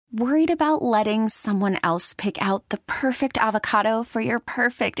Worried about letting someone else pick out the perfect avocado for your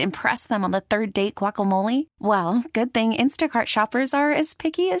perfect impress them on the third date guacamole? Well, good thing Instacart shoppers are as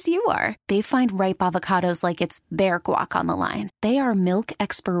picky as you are. They find ripe avocados like it's their guac on the line. They are milk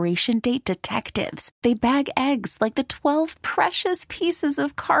expiration date detectives. They bag eggs like the 12 precious pieces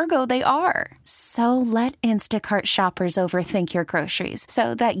of cargo they are. So let Instacart shoppers overthink your groceries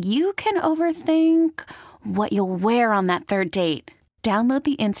so that you can overthink what you'll wear on that third date. Download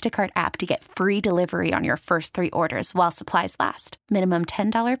the Instacart app to get free delivery on your first 3 orders while supplies last. Minimum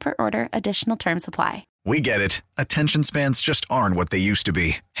 $10 per order. Additional terms apply. We get it. Attention spans just aren't what they used to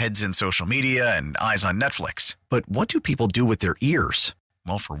be. Heads in social media and eyes on Netflix. But what do people do with their ears?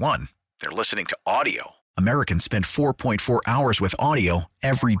 Well, for one, they're listening to audio. Americans spend 4.4 hours with audio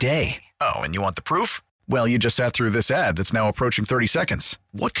every day. Oh, and you want the proof? Well, you just sat through this ad that's now approaching 30 seconds.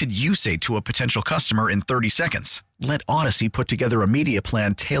 What could you say to a potential customer in 30 seconds? Let Odyssey put together a media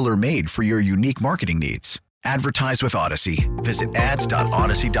plan tailor-made for your unique marketing needs. Advertise with Odyssey. Visit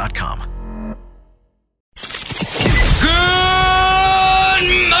ads.odyssey.com. Good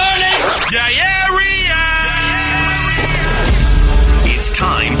morning! It's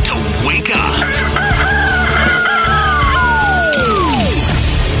time to wake up.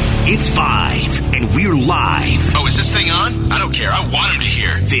 It's 5, and we're live. Oh, is this thing on? I don't care. I want him to hear.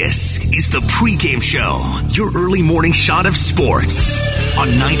 This is the pregame show, your early morning shot of sports on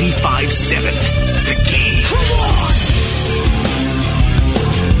 95.7 The Game. Come on!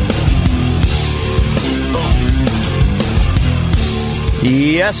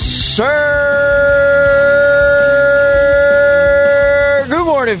 Yes, sir. Good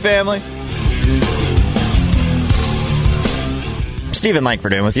morning, family. Steven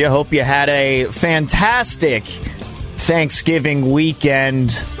Langford in with you. Hope you had a fantastic Thanksgiving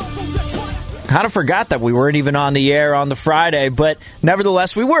weekend. Kind of forgot that we weren't even on the air on the Friday, but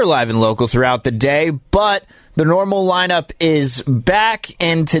nevertheless, we were live and local throughout the day. But the normal lineup is back,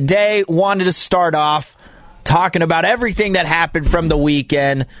 and today wanted to start off talking about everything that happened from the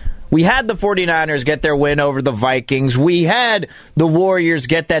weekend. We had the 49ers get their win over the Vikings. We had the Warriors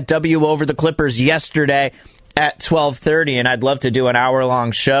get that W over the Clippers yesterday at 12:30, and I'd love to do an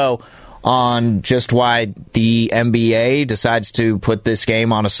hour-long show on just why the NBA decides to put this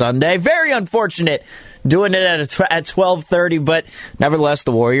game on a Sunday. Very unfortunate doing it at 12:30, but nevertheless,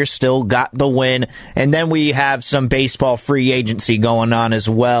 the Warriors still got the win. And then we have some baseball free agency going on as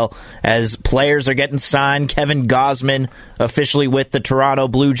well, as players are getting signed. Kevin Gausman officially with the Toronto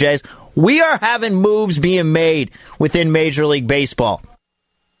Blue Jays. We are having moves being made within Major League Baseball.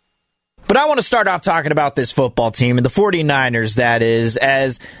 But I want to start off talking about this football team, and the 49ers, that is,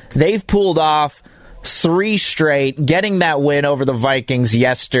 as they've pulled off 3 straight, getting that win over the Vikings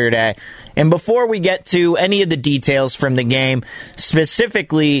yesterday. And before we get to any of the details from the game,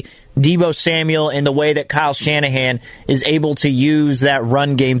 specifically Deebo Samuel and the way that Kyle Shanahan is able to use that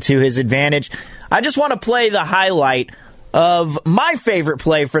run game to his advantage, I just want to play the highlight of my favorite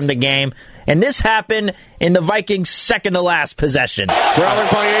play from the game, and this happened in the Vikings' second-to-last possession.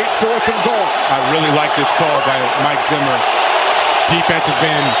 Trailing by 8, 4th and goal. I really like this call by Mike Zimmer. Defense has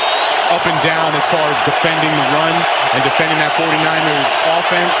been up and down as far as defending the run and defending that 49ers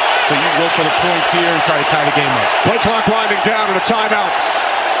offense, so you look for the points here and try to tie the game up. Play clock winding down and a timeout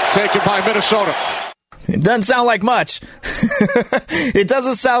taken by Minnesota. It doesn't sound like much. It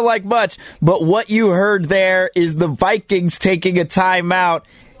doesn't sound like much. But what you heard there is the Vikings taking a timeout,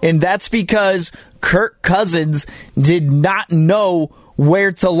 and that's because Kirk Cousins did not know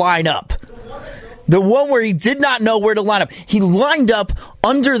where to line up. The one where he did not know where to line up. He lined up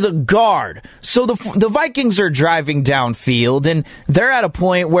under the guard. So the Vikings are driving downfield, and they're at a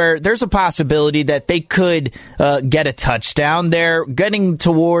point where there's a possibility that they could get a touchdown. They're getting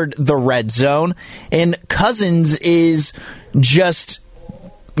toward the red zone, and Cousins is just,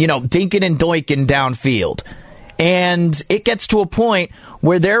 dinking and doinking downfield. And it gets to a point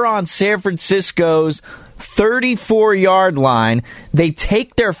where they're on San Francisco's 34-yard line. They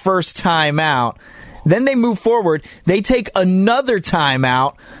take their first time out. Then they move forward. They take another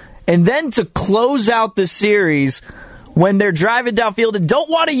timeout. And then to close out the series, when they're driving downfield and don't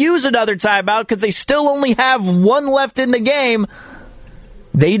want to use another timeout because they still only have one left in the game,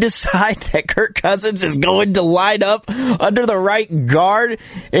 they decide that Kirk Cousins is going to line up under the right guard.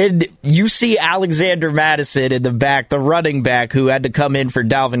 And you see Alexander Mattison in the back, the running back who had to come in for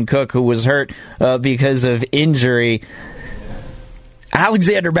Dalvin Cook, who was hurt because of injury.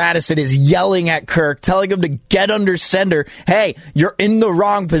 Alexander Mattison is yelling at Kirk, telling him to get under center. Hey, you're in the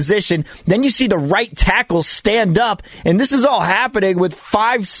wrong position. Then you see the right tackle stand up, and this is all happening with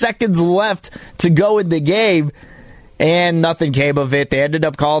 5 seconds left to go in the game. and nothing came of it. They ended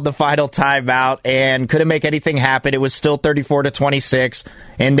up calling the final timeout and couldn't make anything happen. It was still 34-26,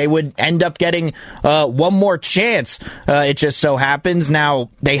 and they would end up getting one more chance. It just so happens. Now,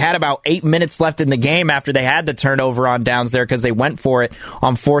 they had about 8 minutes left in the game after they had the turnover on downs there because they went for it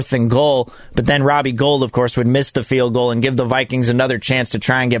on 4th and goal. But then Robbie Gould, of course, would miss the field goal and give the Vikings another chance to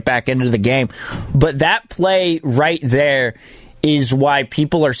try and get back into the game. But that play right there is why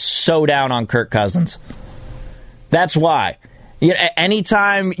people are so down on Kirk Cousins. That's why.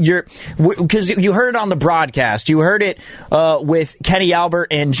 Anytime because you heard it on the broadcast, you heard it with Kenny Albert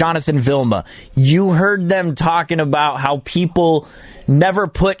and Jonathan Vilma. You heard them talking about how people never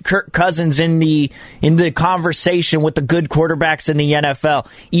put Kirk Cousins in the conversation with the good quarterbacks in the NFL,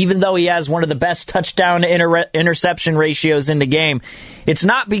 even though he has one of the best touchdown to interception ratios in the game. It's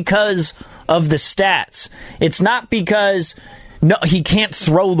not because of the stats. It's not because he can't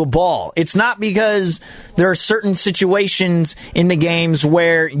throw the ball. It's not because there are certain situations in the games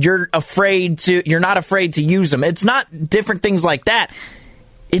where you're not afraid to use them. It's not different things like that.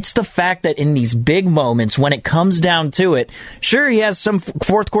 It's the fact that in these big moments, when it comes down to it, sure, he has some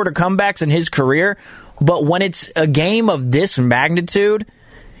fourth quarter comebacks in his career, but when it's a game of this magnitude,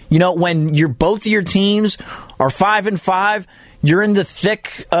 when both of your teams are 5-5, you're in the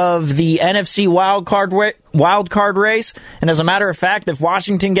thick of the NFC wild card race. And as a matter of fact, if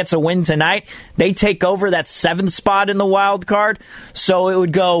Washington gets a win tonight, they take over that 7th spot in the wild card. So it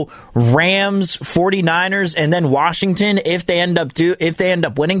would go Rams, 49ers, and then Washington if they end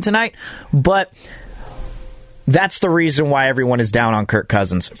up winning tonight. But that's the reason why everyone is down on Kirk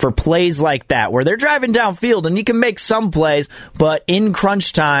Cousins, for plays like that, where they're driving downfield and you can make some plays, but in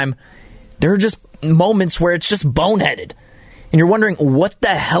crunch time, there are just moments where it's just boneheaded. And you're wondering, what the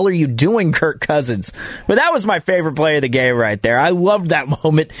hell are you doing, Kirk Cousins? But that was my favorite play of the game right there. I loved that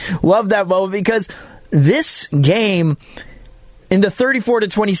moment. Because this game, in the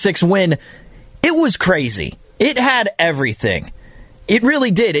 34-26 win, it was crazy. It had everything. It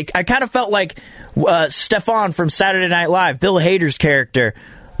really did. I kind of felt like Stefan from Saturday Night Live, Bill Hader's character.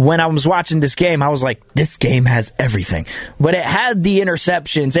 When I was watching this game, I was like, this game has everything. But it had the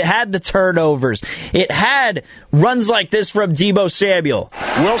interceptions. It had the turnovers. It had runs like this from Deebo Samuel.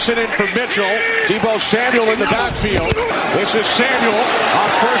 Wilson in for Mitchell. Deebo Samuel in the backfield. This is Samuel on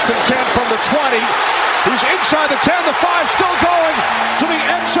 1st and 10 from the 20. He's inside the 10, the 5, still going to the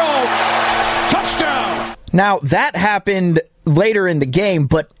end zone. Touchdown. Now, that happened later in the game,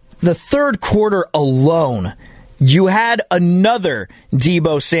 but the third quarter alone, you had another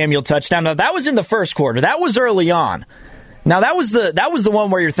Deebo Samuel touchdown. Now, that was in the first quarter. That was early on. Now, that was the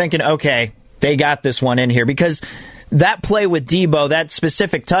one where you're thinking, okay, they got this one in here. Because that play with Deebo, that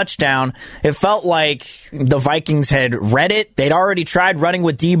specific touchdown, it felt like the Vikings had read it. They'd already tried running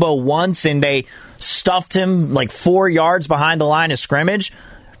with Deebo once, and they stuffed him like 4 yards behind the line of scrimmage.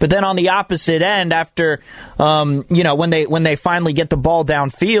 But then on the opposite end, after, when they finally get the ball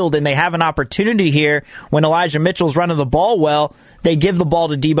downfield and they have an opportunity here, when Elijah Mitchell's running the ball well, they give the ball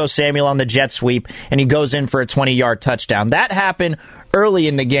to Deebo Samuel on the jet sweep, and he goes in for a 20-yard touchdown. That happened early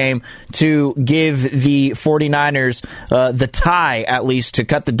in the game to give the 49ers the tie, at least, to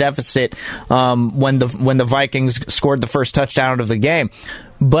cut the deficit when the Vikings scored the first touchdown out of the game.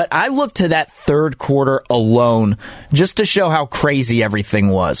 But I looked to that third quarter alone just to show how crazy everything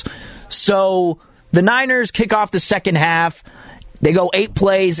was. So the Niners kick off the second half. They go 8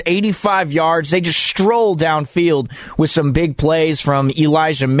 plays, 85 yards. They just stroll downfield with some big plays from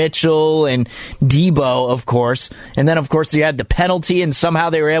Elijah Mitchell and Deebo, of course. And then, of course, you had the penalty, and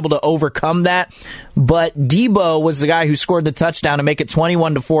somehow they were able to overcome that. But Deebo was the guy who scored the touchdown to make it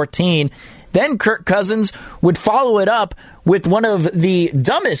 21-14. Then Kirk Cousins would follow it up with one of the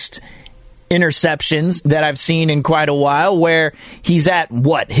dumbest interceptions that I've seen in quite a while, where he's at,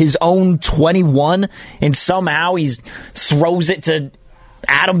 his own 21, and somehow he throws it to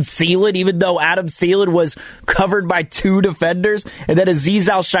Adam Thielen, even though Adam Thielen was covered by 2 defenders, and then Azeez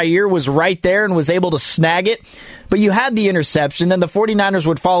Al-Shaair was right there and was able to snag it. But you had the interception, then the 49ers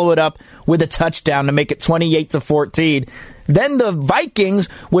would follow it up with a touchdown to make it 28-14. Then the Vikings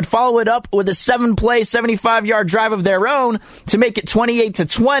would follow it up with a 7-play, 75-yard drive of their own to make it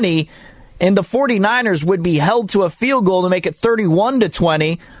 28-20, and the 49ers would be held to a field goal to make it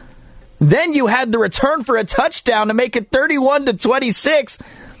 31-20. Then you had the return for a touchdown to make it 31-26.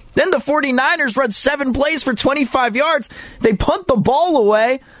 Then the 49ers run 7 plays for 25 yards. They punt the ball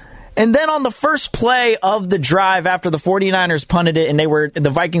away. And then on the first play of the drive, after the 49ers punted it and the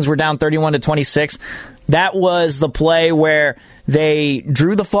Vikings were down 31-26, that was the play where they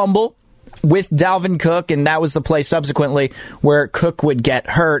drew the fumble with Dalvin Cook, and that was the play subsequently where Cook would get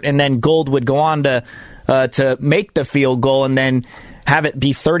hurt, and then Gould would go on to make the field goal and then have it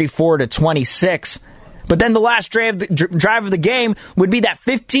be 34-26. But then the last drive of the game would be that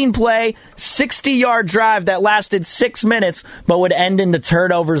 15-play, 60-yard drive that lasted 6 minutes, but would end in the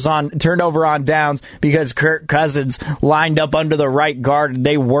turnover on downs because Kirk Cousins lined up under the right guard and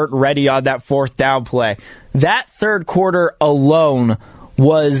they weren't ready on that fourth down play. That third quarter alone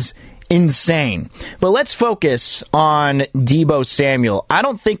was insane. But let's focus on Deebo Samuel. I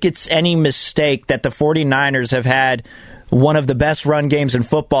don't think it's any mistake that the 49ers have had one of the best run games in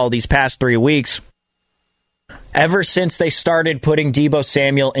football these past 3 weeks. Ever since they started putting Deebo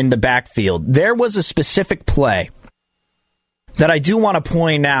Samuel in the backfield, there was a specific play that I do want to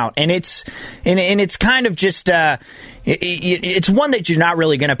point out, and it's kind of just it's one that you're not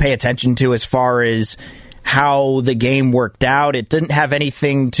really going to pay attention to as far as how the game worked out. It didn't have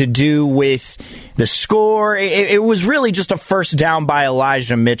anything to do with the score. It was really just a first down by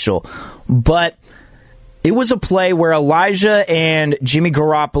Elijah Mitchell, but it was a play where Elijah and Jimmy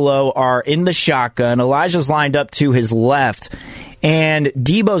Garoppolo are in the shotgun. Elijah's lined up to his left, and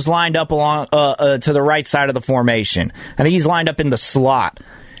Deebo's lined up along to the right side of the formation. I think he's lined up in the slot.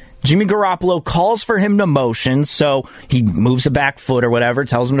 Jimmy Garoppolo calls for him to motion, so he moves a back foot or whatever,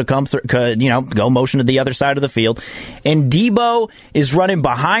 tells him to come through, go motion to the other side of the field. And Deebo is running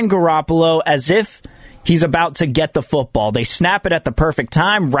behind Garoppolo as if he's about to get the football. They snap it at the perfect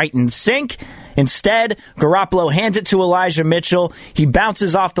time, right in sync. Instead, Garoppolo hands it to Elijah Mitchell. He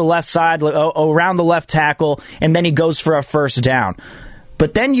bounces off the left side, around the left tackle, and then he goes for a first down.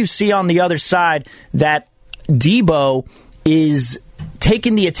 But then you see on the other side that Deebo is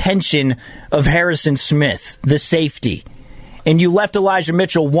taking the attention of Harrison Smith, the safety. And you left Elijah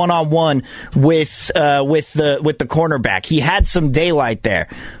Mitchell one-on-one with the cornerback. He had some daylight there.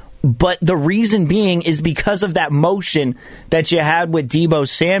 But the reason being is because of that motion that you had with Deebo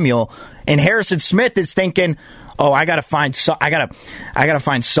Samuel, and Harrison Smith is thinking, "Oh, I gotta find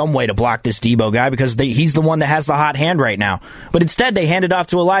some way to block this Deebo guy because he's the one that has the hot hand right now." But instead, they hand it off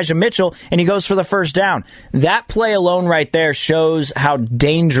to Elijah Mitchell, and he goes for the first down. That play alone right there shows how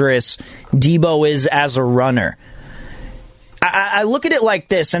dangerous Deebo is as a runner. I look at it like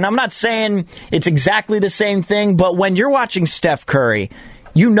this, and I'm not saying it's exactly the same thing, but when you're watching Steph Curry,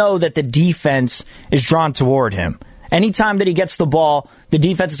 you know that the defense is drawn toward him. Anytime that he gets the ball, the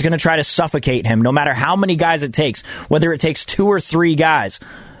defense is going to try to suffocate him, no matter how many guys it takes, whether it takes 2 or 3 guys.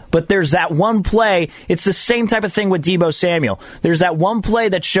 But there's that one play. It's the same type of thing with Deebo Samuel. There's that one play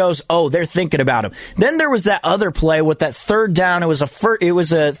that shows, oh, they're thinking about him. Then there was that other play with that third down. It was a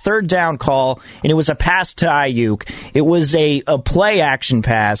third down call, and it was a pass to Ayuk. It was a play action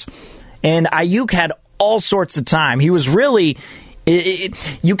pass, and Ayuk had all sorts of time. He was really...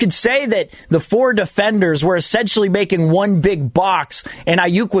 you could say that the 4 defenders were essentially making one big box, and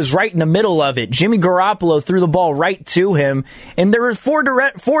Ayuk was right in the middle of it. Jimmy Garoppolo threw the ball right to him, and there were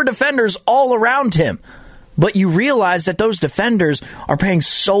 4 defenders all around him. But you realize that those defenders are paying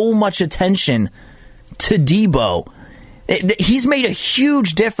so much attention to Deebo. He's made a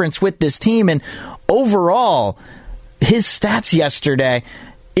huge difference with this team, and overall, his stats yesterday...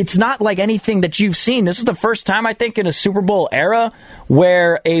 It's not like anything that you've seen. This is the first time, I think, in a Super Bowl era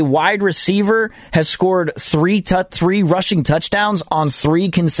where a wide receiver has scored 3 rushing touchdowns on 3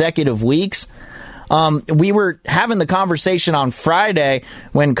 consecutive weeks. We were having the conversation on Friday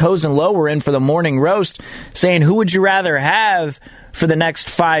when Coz and Lowe were in for the morning roast, saying, who would you rather have for the next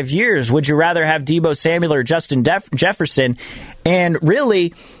 5 years? Would you rather have Deebo Samuel or Justin Jefferson? And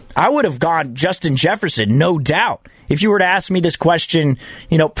really, I would have gone Justin Jefferson, no doubt. If you were to ask me this question,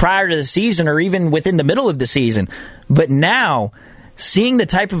 prior to the season or even within the middle of the season. But now, seeing the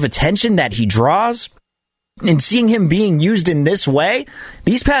type of attention that he draws and seeing him being used in this way,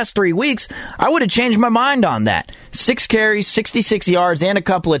 these past 3 weeks, I would have changed my mind on that. 6 carries, 66 yards, and a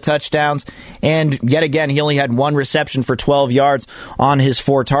couple of touchdowns. And yet again, he only had 1 reception for 12 yards on his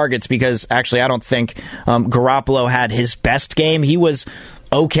 4 targets because actually I don't think Garoppolo had his best game. He was...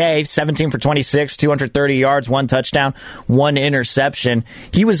 okay, 17 for 26, 230 yards, 1 touchdown, 1 interception.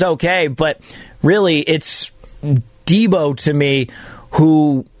 He was okay, but really it's Deebo to me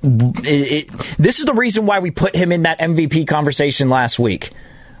who... this is the reason why we put him in that MVP conversation last week.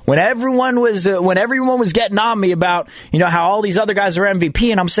 When everyone was getting on me about, how all these other guys are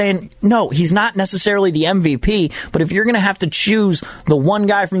MVP, and I'm saying, no, he's not necessarily the MVP, but if you're going to have to choose the one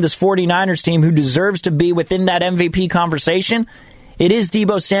guy from this 49ers team who deserves to be within that MVP conversation... it is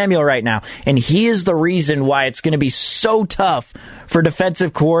Deebo Samuel right now, and he is the reason why it's going to be so tough for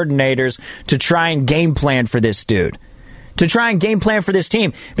defensive coordinators to try and game plan for this dude. to try and game plan for this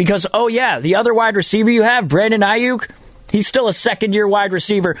team. Because, oh yeah, the other wide receiver you have, Brandon Ayuk, he's still a second-year wide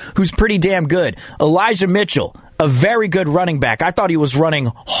receiver who's pretty damn good. Elijah Mitchell, a very good running back. I thought he was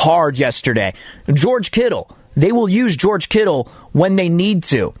running hard yesterday. George Kittle, they will use George Kittle when they need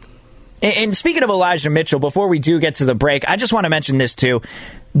to. And speaking of Elijah Mitchell, before we do get to the break, I just want to mention this too.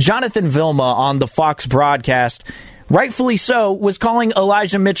 Jonathan Vilma on the Fox broadcast, rightfully so, was calling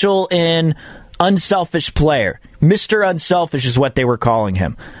Elijah Mitchell an unselfish player. Mr. Unselfish is what they were calling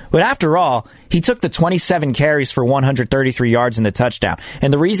him. But after all, he took the 27 carries for 133 yards and the touchdown.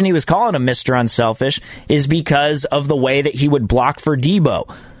 And the reason he was calling him Mr. Unselfish is because of the way that he would block for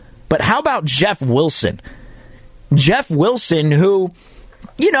Debo. But how about Jeff Wilson? Jeff Wilson, who,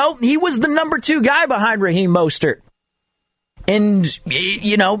 you know, he was the number 2 guy behind Raheem Mostert. And,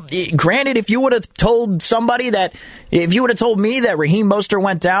 you know, granted, if you would have told somebody that, if you would have told me that Raheem Mostert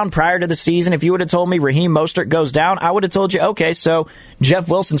went down prior to the season, if you would have told me Raheem Mostert goes down, I would have told you, okay, so Jeff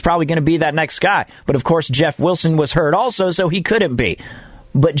Wilson's probably going to be that next guy. But of course, Jeff Wilson was hurt also, so he couldn't be.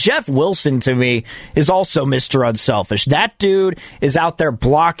 But Jeff Wilson, to me, is also Mr. Unselfish. That dude is out there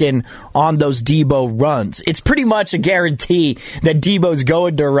blocking on those Debo runs. It's pretty much a guarantee that Debo's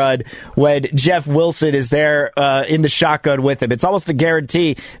going to run when Jeff Wilson is there in the shotgun with him. It's almost a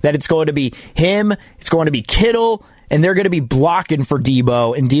guarantee that it's going to be him, it's going to be Kittle, and they're going to be blocking for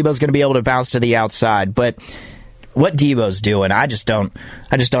Debo, and Debo's going to be able to bounce to the outside. But what Debo's doing, I just don't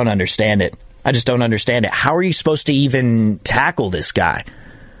understand it. I just don't understand it. How are you supposed to even tackle this guy?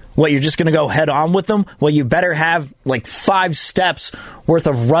 What, you're just going to go head on with them? Well, you better have like 5 steps worth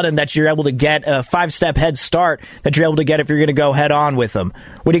of running that you're able to get, a 5-step head start that you're able to get if you're going to go head on with them.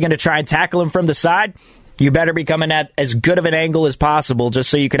 What, are you going to try and tackle him from the side? You better be coming at as good of an angle as possible just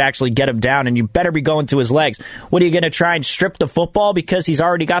so you could actually get him down, and you better be going to his legs. What, are you going to try and strip the football because he's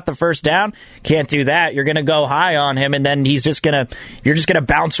already got the first down? Can't do that. You're going to go high on him, and then you're just going to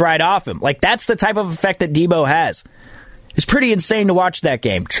bounce right off him. Like, that's the type of effect that Debo has. It's pretty insane to watch that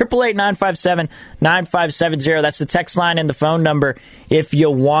game. 888-957-9570. That's the text line and the phone number if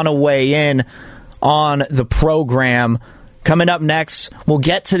you want to weigh in on the program. Coming up next, we'll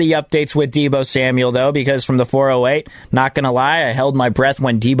get to the updates with Debo Samuel, though, because from the 408, not going to lie, I held my breath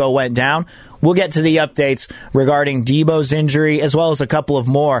when Debo went down. We'll get to the updates regarding Debo's injury, as well as a couple of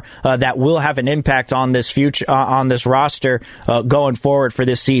more that will have an impact on this future, on this roster going forward for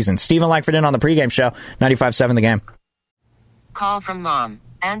this season. Steven Langford in on the pregame show, 95.7 The Game. Call from mom.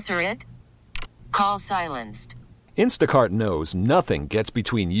 Answer it. Call silenced. Instacart knows nothing gets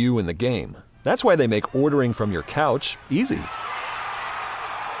between you and the game. That's why they make ordering from your couch easy.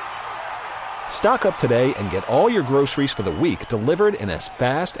 Stock up today and get all your groceries for the week delivered in as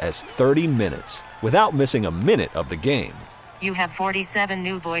fast as 30 minutes without missing a minute of the game. You have 47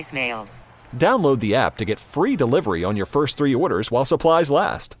 new voicemails. Download the app to get free delivery on your first 3 orders while supplies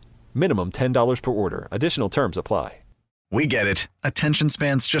last. Minimum $10 per order. Additional terms apply. We get it. Attention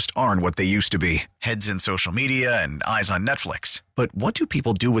spans just aren't what they used to be. Heads in social media and eyes on Netflix. But what do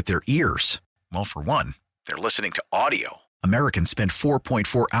people do with their ears? Well, for one, they're listening to audio. Americans spend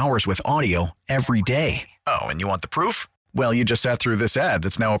 4.4 hours with audio every day. Oh, and you want the proof? Well, you just sat through this ad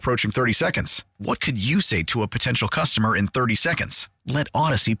that's now approaching 30 seconds. What could you say to a potential customer in 30 seconds? Let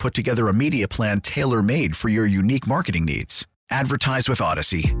Odyssey put together a media plan tailor-made for your unique marketing needs. Advertise with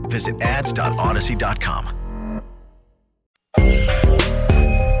Odyssey. Visit ads.odyssey.com.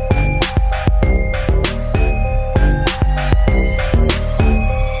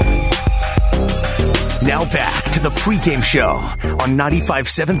 Now back to the pregame show on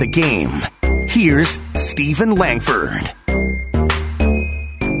 95.7 The Game. Here's Steven Langford.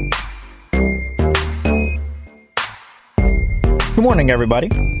 Good morning, everybody.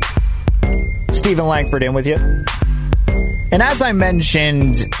 Steven Langford in with you. And as I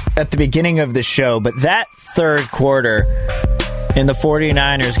mentioned at the beginning of the show, but that third quarter in the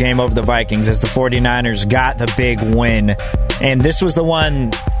 49ers game over the Vikings, as the 49ers got the big win. And this was the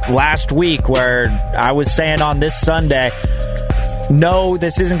one last week where I was saying on this Sunday, no,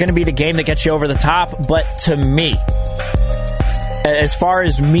 this isn't going to be the game that gets you over the top. But to me, as far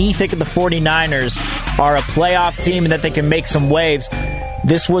as me thinking the 49ers are a playoff team and that they can make some waves,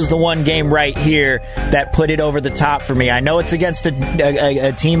 this was the one game right here that put it over the top for me. I know it's against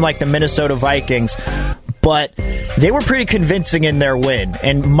a team like the Minnesota Vikings, but they were pretty convincing in their win.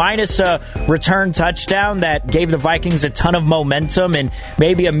 And minus a return touchdown that gave the Vikings a ton of momentum and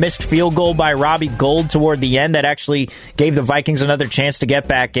maybe a missed field goal by Robbie Gould toward the end that actually gave the Vikings another chance to get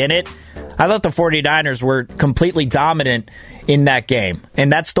back in it, I thought the 49ers were completely dominant in that game.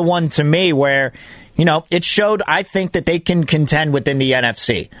 And that's the one to me where it showed, I think, that they can contend within the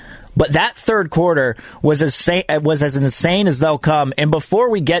NFC. But that third quarter was as insane as they'll come. And before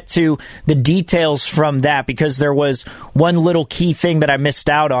we get to the details from that, because there was one little key thing that I missed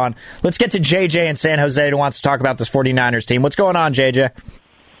out on, let's get to JJ in San Jose who wants to talk about this 49ers team. What's going on, JJ?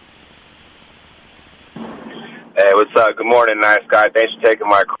 Hey, what's up? Good morning, nice guy. Thanks for taking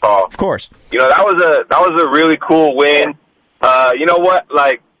my call. Of course. That was a really cool win. You know what?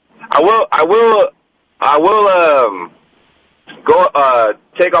 Like, I will go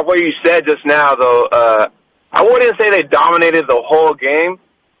take off what you said just now, though. I wouldn't say they dominated the whole game,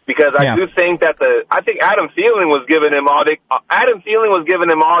 because I do think that I think Adam Thielen was giving them all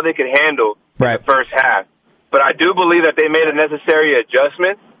they could handle in the first half. But I do believe that they made a necessary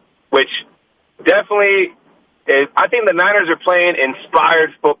adjustment, which definitely is. I think the Niners are playing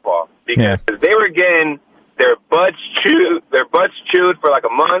inspired football, because they were getting their butts chewed for like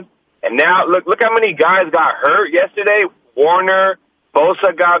a month, and now look how many guys got hurt yesterday. Warner,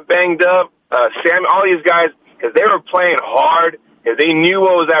 Bosa got banged up, Sam, all these guys, because they were playing hard, because they knew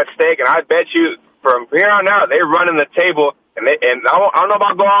what was at stake, and I bet you from here on out they're running the table, and I don't know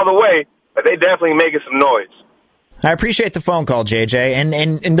about going all the way, but they definitely making some noise. I appreciate the phone call, JJ,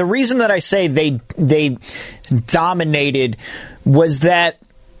 and the reason that I say they dominated was that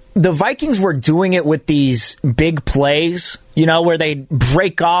the Vikings were doing it with these big plays, where they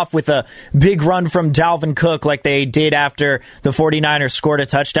break off with a big run from Dalvin Cook like they did after the 49ers scored a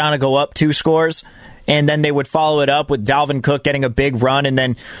touchdown to go up 2 scores. And then they would follow it up with Dalvin Cook getting a big run and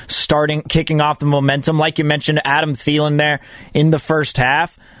then kicking off the momentum. Like you mentioned, Adam Thielen there in the first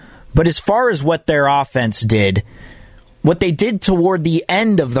half. But as far as what their offense did, what they did toward the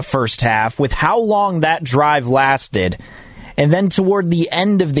end of the first half, with how long that drive lasted, and then toward the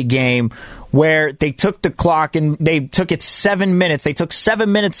end of the game, where they took the clock and they took it 7 minutes. They took 7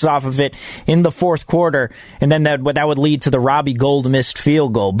 minutes off of it in the fourth quarter, and then that would lead to the Robbie Gould missed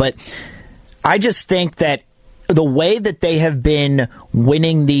field goal. But I just think that the way that they have been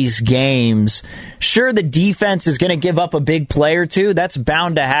winning these games, sure, the defense is going to give up a big play or two. That's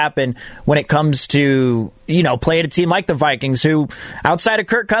bound to happen when it comes to, playing a team like the Vikings, who, outside of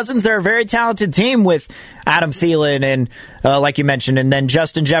Kirk Cousins, they're a very talented team with Adam Thielen and, like you mentioned, and then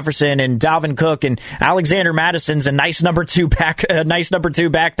Justin Jefferson and Dalvin Cook and Alexander Madison's a nice number two back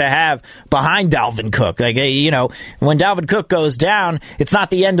to have behind Dalvin Cook. Like, when Dalvin Cook goes down, it's not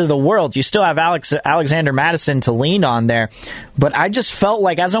the end of the world. You still have Alexander Madison to lean on there. But I just felt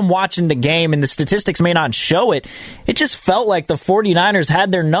like, as I'm watching the game, and the statistics may not show it, it just felt like the 49ers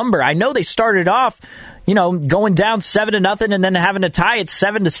had their number. I know they started off, going down 7-0 and then having to tie it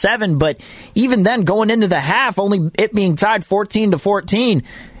 7-7. But even then, going into the half, only it being tied 14-14,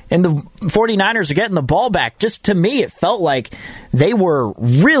 and the 49ers are getting the ball back. Just to me, it felt like they were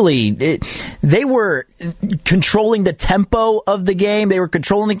controlling the tempo of the game. They were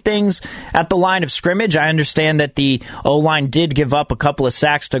controlling things at the line of scrimmage. I understand that the O-line did give up a couple of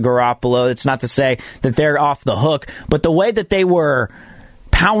sacks to Garoppolo. It's not to say that they're off the hook, but the way that they were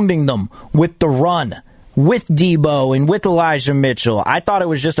pounding them with the run, with Debo and with Elijah Mitchell, I thought it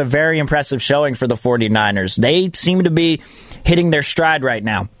was just a very impressive showing for the 49ers. They seem to be hitting their stride right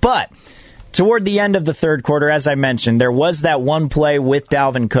now. But toward the end of the third quarter, as I mentioned, there was that one play with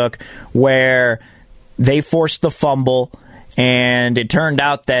Dalvin Cook where they forced the fumble, and it turned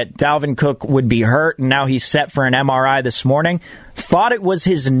out that Dalvin Cook would be hurt, and now he's set for an MRI this morning. Thought it was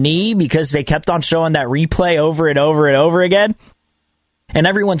his knee because they kept on showing that replay over and over and over again. And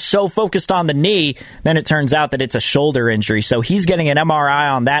everyone's so focused on the knee, then it turns out that it's a shoulder injury. So he's getting an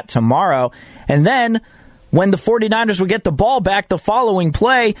MRI on that tomorrow. And then when the 49ers would get the ball back the following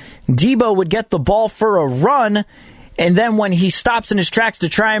play, Debo would get the ball for a run. And then when he stops in his tracks to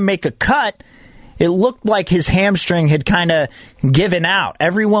try and make a cut, it looked like his hamstring had kind of given out.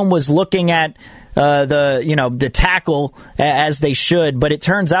 Everyone was looking at the tackle as they should, but it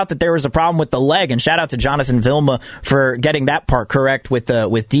turns out that there was a problem with the leg, and shout out to Jonathan Vilma for getting that part correct with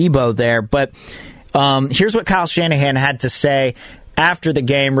Debo there. But here's what Kyle Shanahan had to say after the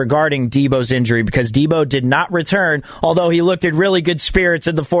game regarding Debo's injury, because Debo did not return, although he looked in really good spirits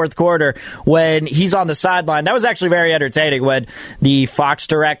in the fourth quarter when he's on the sideline. That was actually very entertaining when the Fox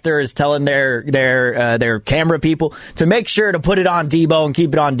director is telling their camera people to make sure to put it on Debo and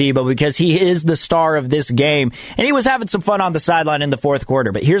keep it on Debo, because he is the star of this game. And he was having some fun on the sideline in the fourth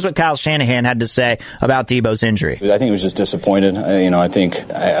quarter. But here's what Kyle Shanahan had to say about Debo's injury. I think he was just disappointed. I think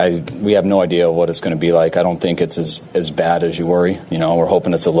we have no idea what it's going to be like. I don't think it's as bad as you worry. We're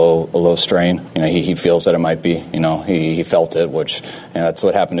hoping it's a low strain. He feels that it might be. He felt it, which that's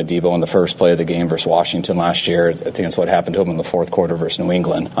what happened to Debo in the first play of the game versus Washington last year. I think that's what happened to him in the fourth quarter versus New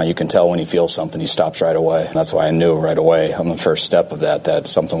England. You can tell when he feels something, he stops right away. And that's why I knew right away on the first step of that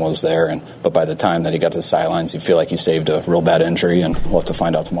something was there. But by the time that he got to the sidelines, you feel like he saved a real bad injury, and we'll have to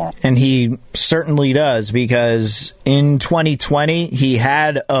find out tomorrow. And he certainly does, because in 2020, he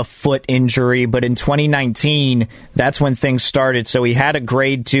had a foot injury, but in 2019, that's when things started. So he had a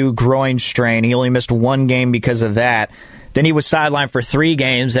grade 2 groin strain. He only missed one game because of that. Then he was sidelined for 3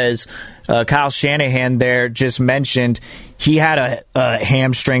 games, as Kyle Shanahan there just mentioned. He had a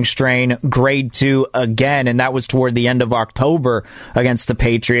hamstring strain, grade 2 again, and that was toward the end of October against the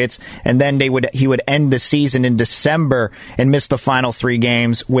Patriots. And then he would end the season in December and miss the final 3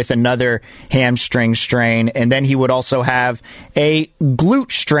 games with another hamstring strain. And then he would also have a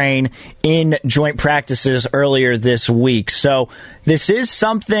glute strain in joint practices earlier this week. So this is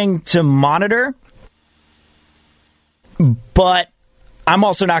something to monitor, but I'm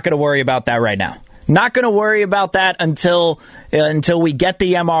also not going to worry about that right now. Not going to worry about that until we get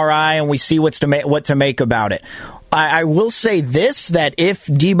the MRI and we see what to make about it. I will say this, that if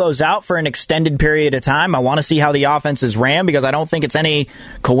Debo's out for an extended period of time, I want to see how the offense is ran, because I don't think it's any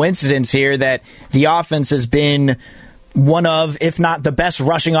coincidence here that the offense has been one of, if not the best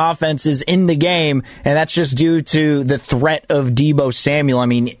rushing offenses in the game, and that's just due to the threat of Deebo Samuel. I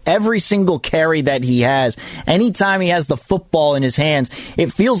mean, every single carry that he has, anytime he has the football in his hands,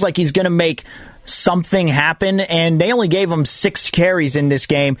 it feels like he's going to make something happen, and they only gave him 6 carries in this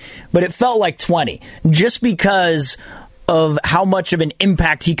game, but it felt like 20, just because of how much of an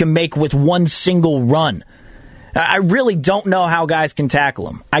impact he can make with one single run. I really don't know how guys can tackle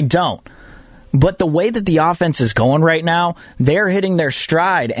him. I don't. But the way that the offense is going right now, they're hitting their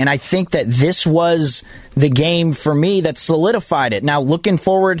stride. And I think that this was the game for me that solidified it. Now, looking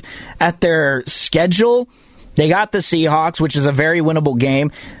forward at their schedule, they got the Seahawks, which is a very winnable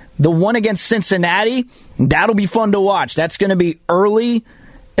game. The one against Cincinnati, that'll be fun to watch. That's going to be early,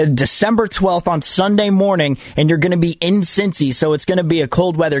 December 12th on Sunday morning, and you're going to be in Cincy, so it's going to be a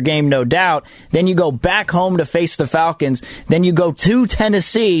cold weather game, no doubt. Then you go back home to face the Falcons. Then you go to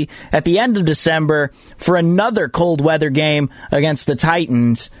Tennessee at the end of December for another cold weather game against the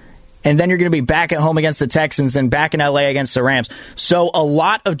Titans. And then you're going to be back at home against the Texans and back in LA against the Rams. So a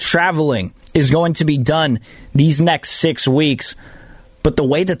lot of traveling is going to be done these next 6 weeks. But the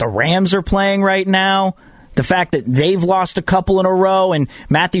way that the Rams are playing right now, the fact that they've lost a couple in a row, and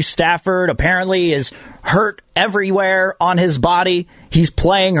Matthew Stafford apparently is hurt everywhere on his body. He's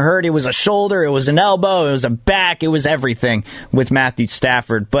playing hurt. It was a shoulder, it was an elbow, it was a back, it was everything with Matthew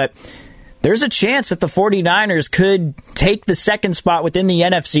Stafford. But there's a chance that the 49ers could take the second spot within the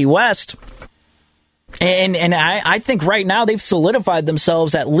NFC West. And I think right now they've solidified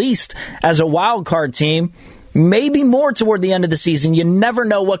themselves at least as a wild card team. Maybe more toward the end of the season. You never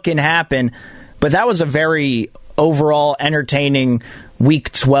know what can happen. But that was a very overall entertaining Week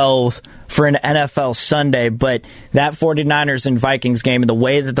 12 for an NFL Sunday. But that 49ers and Vikings game, and the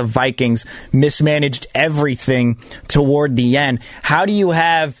way that the Vikings mismanaged everything toward the end. How do you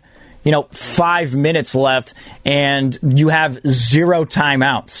have, 5 minutes left and you have 0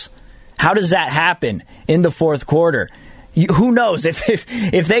 timeouts? How does that happen in the fourth quarter? Who knows if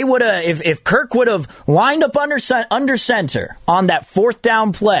they would have, if Kirk would have lined up under center on that fourth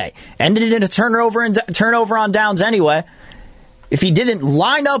down play, ended it in a turnover on downs anyway. If he didn't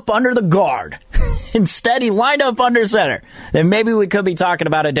line up under the guard, instead he lined up under center, then maybe we could be talking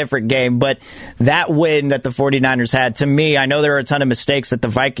about a different game. But that win that the 49ers had, to me, I know there are a ton of mistakes that the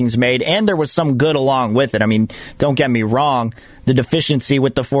Vikings made, and there was some good along with it. I mean, don't get me wrong. The deficiency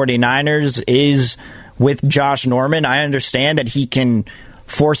with the 49ers is with Josh Norman. I understand that he can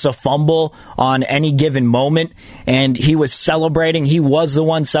force a fumble on any given moment, and he was celebrating. He was the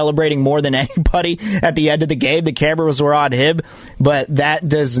one celebrating more than anybody at the end of the game. The cameras were on him, but that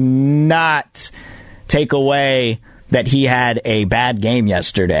does not take away that he had a bad game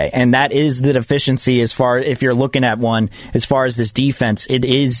yesterday. And that is the deficiency as far, if you're looking at one, as far as this defense, it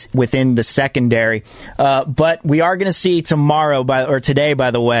is within the secondary. But we are going to see today,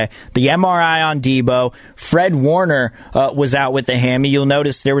 by the way, the MRI on Debo. Fred Warner was out with the hammy. You'll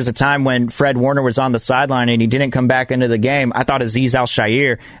notice there was a time when Fred Warner was on the sideline and he didn't come back into the game. I thought Azeez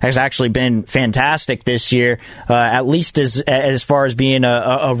Al-Shaair has actually been fantastic this year, at least as far as being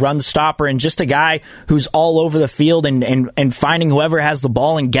a run stopper and just a guy who's all over the field and finding whoever has the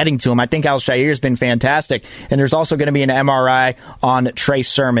ball and getting to him. I think Al-Shaair has been fantastic. And there's also going to be an MRI on Trey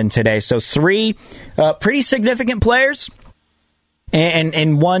Sermon today. So 3 pretty significant players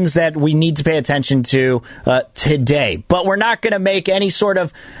and ones that we need to pay attention to today. But we're not going to make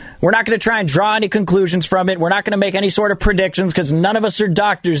we're not going to try and draw any conclusions from it. We're not going to make any sort of predictions because none of us are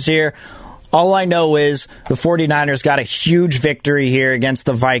doctors here. All I know is the 49ers got a huge victory here against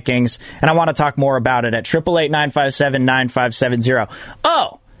the Vikings, and I want to talk more about it at 888-957-9570.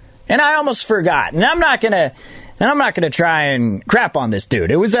 Oh, and I almost forgot, and I'm not gonna try and crap on this dude.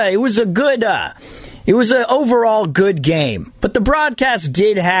 It was an overall good game, but the broadcast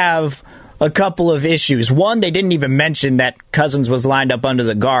did have a couple of issues. One, they didn't even mention that Cousins was lined up under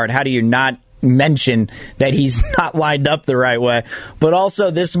the guard. How do you not mention that he's not lined up the right way? But also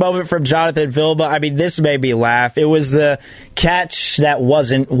this moment from Jonathan Vilma, I mean, this made me laugh. It was the catch that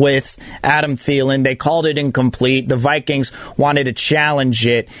wasn't with Adam Thielen. They called it incomplete. The Vikings wanted to challenge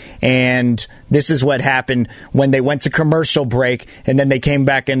it, and this is what happened when they went to commercial break, and then they came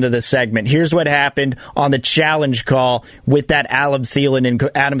back into the segment. Here's what happened on the challenge call with that Adam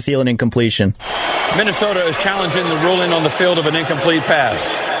Thielen incompletion. Minnesota is challenging the ruling on the field of an incomplete pass.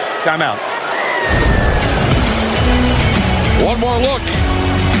 Timeout. One more look.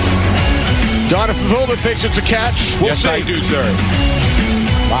 Jonathan Vilma thinks it's a catch. We'll see. I do, sir.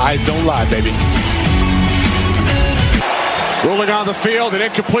 My eyes don't lie, baby. Ruling on the field, an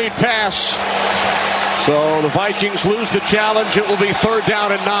incomplete pass. So the Vikings lose the challenge. It will be 3rd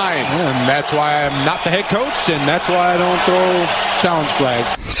down and 9. And that's why I'm not the head coach, and that's why I don't throw challenge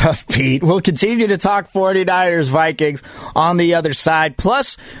flags. Tough, Pete. We'll continue to talk 49ers Vikings on the other side.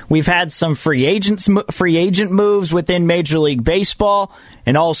 Plus, we've had some free agent moves within Major League Baseball,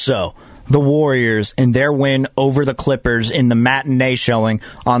 and also the Warriors and their win over the Clippers in the matinee showing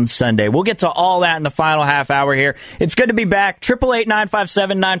on Sunday. We'll get to all that in the final half hour here. It's good to be back.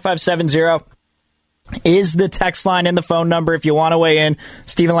 888-957-9570 is the text line and the phone number if you want to weigh in.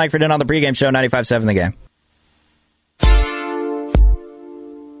 Steven Langford in on the pregame show, 95.7 The Game.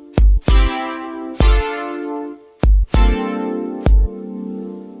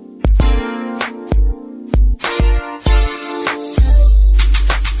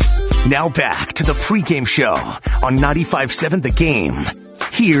 Now back to the pregame show on 95.7 The Game.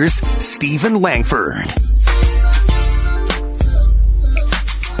 Here's Steven Langford.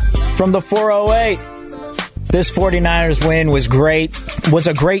 From the 408, this 49ers win was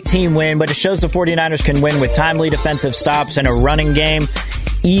a great team win, but it shows the 49ers can win with timely defensive stops and a running game,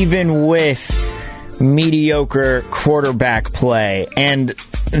 even with mediocre quarterback play. And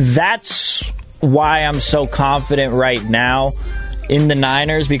that's why I'm so confident right now in the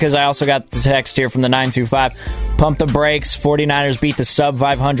Niners, because I also got the text here from the 925. Pump the brakes. 49ers beat the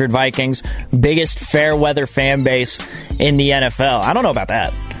sub-500 Vikings. Biggest fair weather fan base in the NFL. I don't know about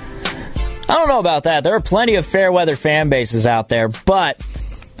that. There are plenty of fair weather fan bases out there, but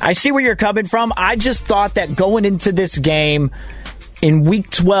I see where you're coming from. I just thought that going into this game in Week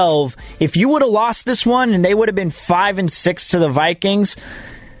 12, if you would have lost this one and they would have been 5-6 to the Vikings,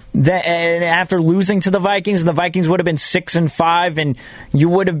 and after losing to the Vikings, the Vikings would have been 6-5, and you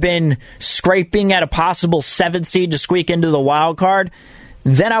would have been scraping at a possible 7th seed to squeak into the wild card,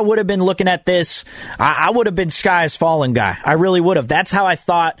 then I would have been looking at this. I would have been sky is falling guy. I really would have. That's how I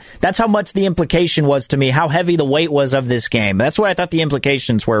thought. That's how much the implication was to me, how heavy the weight was of this game. That's what I thought the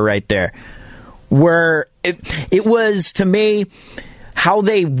implications were right there. Where it was, to me, how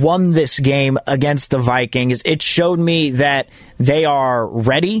they won this game against the Vikings. It showed me that they are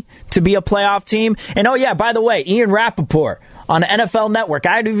ready to be a playoff team. And oh yeah, by the way, Ian Rappaport on NFL Network.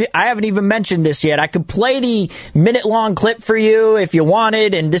 I haven't even mentioned this yet. I could play the minute-long clip for you if you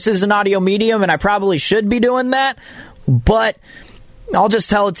wanted, and this is an audio medium, and I probably should be doing that, but I'll just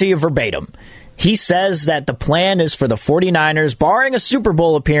tell it to you verbatim. He says that the plan is for the 49ers, barring a Super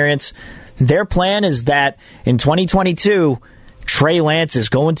Bowl appearance, their plan is that in 2022, Trey Lance is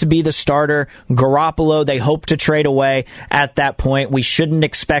going to be the starter. Garoppolo, they hope to trade away at that point. We shouldn't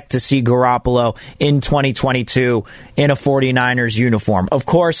expect to see Garoppolo in 2022 in a 49ers uniform. Of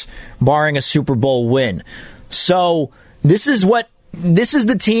course, barring a Super Bowl win. So this is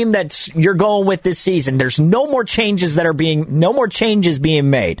the team that you're going with this season. There's no more changes being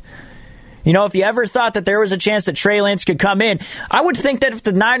made. You know, if you ever thought that there was a chance that Trey Lance could come in, I would think that if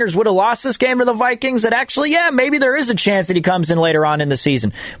the Niners would have lost this game to the Vikings, that actually, yeah, maybe there is a chance that he comes in later on in the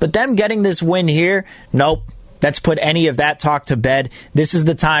season. But them getting this win here, nope. That's put any of that talk to bed. This is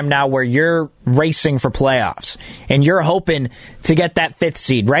the time now where you're racing for playoffs, and you're hoping to get that 5th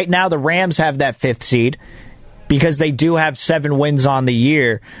seed. Right now, the Rams have that 5th seed because they do have 7 wins on the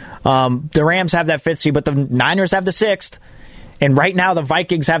year. The Rams have that 5th seed, but the Niners have the 6th. And right now, the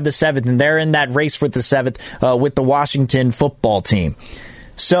Vikings have the 7th, and they're in that race with the 7th with the Washington football team.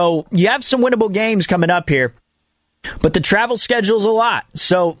 So you have some winnable games coming up here. But the travel schedule's a lot.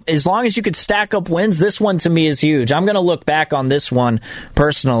 So as long as you could stack up wins, this one to me is huge. I'm going to look back on this one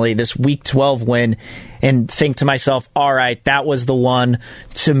personally, this Week 12 win, and think to myself, all right, that was the one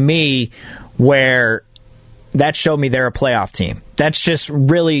to me where that showed me they're a playoff team. That's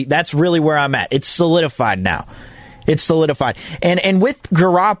really where I'm at. It's solidified now. It's solidified. And with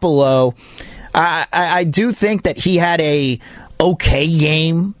Garoppolo, I do think that he had a okay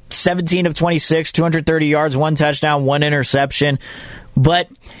game. 17 of 26, 230 yards, 1 touchdown, 1 interception. But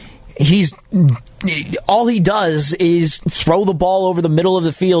all he does is throw the ball over the middle of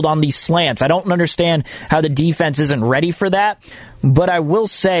the field on these slants. I don't understand how the defense isn't ready for that. But I will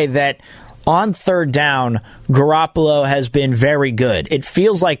say that on third down, Garoppolo has been very good. It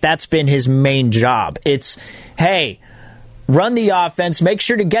feels like that's been his main job. It's, hey, run the offense. Make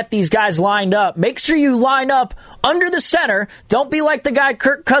sure to get these guys lined up. Make sure you line up under the center. Don't be like the guy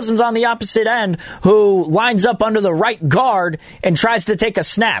Kirk Cousins on the opposite end who lines up under the right guard and tries to take a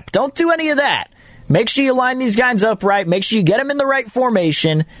snap. Don't do any of that. Make sure you line these guys up right. Make sure you get them in the right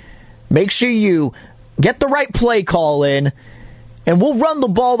formation. Make sure you get the right play call in. And we'll run the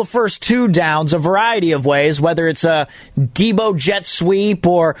ball the first 2 downs a variety of ways, whether it's a Debo jet sweep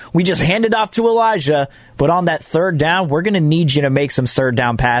or we just hand it off to Elijah. But on that third down, we're going to need you to make some third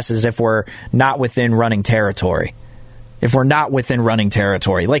down passes if we're not within running territory.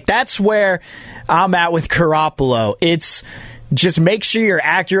 Like, that's where I'm at with Garoppolo. It's just make sure you're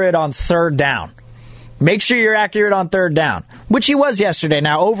accurate on third down. Make sure you're accurate on third down, which he was yesterday.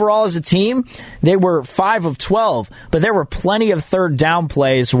 Now, overall as a team, they were 5 of 12, but there were plenty of third down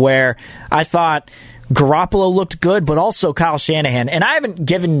plays where I thought Garoppolo looked good, but also Kyle Shanahan. And I haven't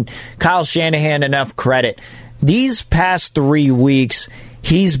given Kyle Shanahan enough credit. These past 3 weeks,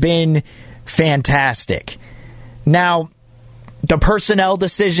 he's been fantastic. Now, the personnel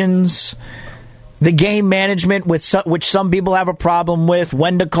decisions, the game management, which some people have a problem with,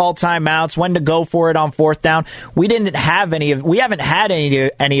 when to call timeouts, when to go for it on fourth down. We haven't had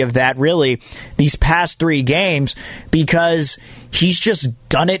any of that really these past 3 games because he's just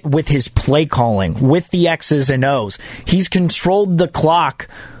done it with his play calling, with the X's and O's. He's controlled the clock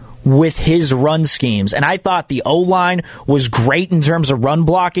with his run schemes. And I thought the O-line was great in terms of run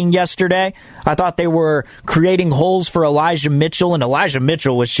blocking yesterday. I thought they were creating holes for Elijah Mitchell, and Elijah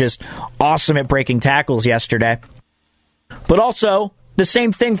Mitchell was just awesome at breaking tackles yesterday. But also, the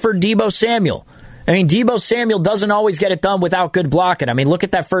same thing for Deebo Samuel. I mean, Deebo Samuel doesn't always get it done without good blocking. I mean, look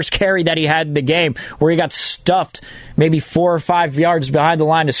at that first carry that he had in the game where he got stuffed maybe 4 or 5 yards behind the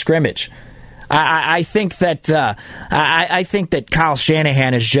line of scrimmage. I think that Kyle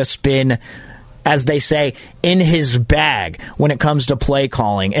Shanahan has just been, as they say, in his bag when it comes to play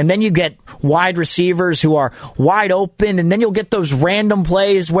calling. And then you get wide receivers who are wide open, and then you'll get those random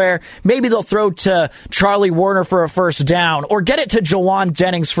plays where maybe they'll throw to Charlie Warner for a first down or get it to Jawan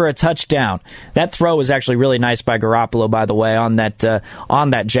Jennings for a touchdown. That throw was actually really nice by Garoppolo, by the way, on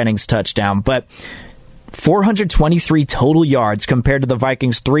that Jennings touchdown. But 423 total yards compared to the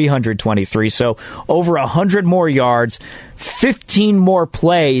Vikings' 323. So over 100 more yards, 15 more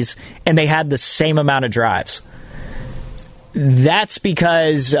plays, and they had the same amount of drives. That's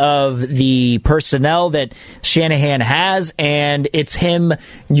because of the personnel that Shanahan has, and it's him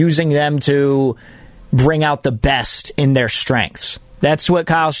using them to bring out the best in their strengths. That's what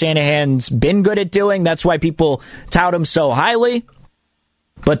Kyle Shanahan's been good at doing. That's why people tout him so highly.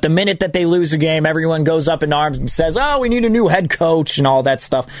 But the minute that they lose a game, everyone goes up in arms and says, oh, we need a new head coach and all that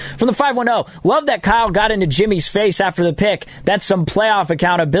stuff. From the 510, love that Kyle got into Jimmy's face after the pick. That's some playoff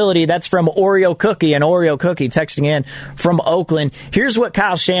accountability. That's from Oreo Cookie, and Oreo Cookie texting in from Oakland. Here's what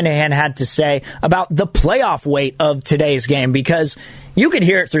Kyle Shanahan had to say about the playoff weight of today's game, because you could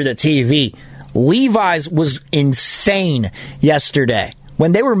hear it through the TV. Levi's was insane yesterday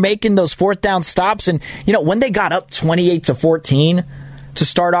when they were making those fourth down stops. And, when they got up 28-14, to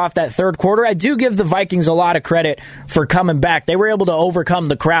start off that third quarter, I do give the Vikings a lot of credit for coming back. They were able to overcome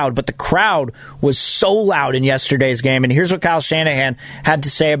the crowd, but the crowd was so loud in yesterday's game. And here's what Kyle Shanahan had to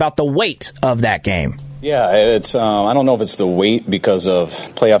say about the weight of that game. Yeah, it's. I don't know if it's the weight because of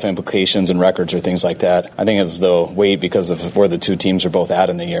playoff implications and records or things like that. I think it's the weight because of where the two teams are both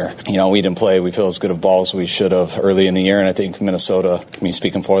at in the year. We didn't play. We feel as good of ball as we should have early in the year, and I think Minnesota,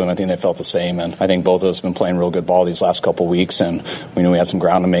 speaking for them, I think they felt the same. And I think both of us have been playing real good ball these last couple weeks, and we knew we had some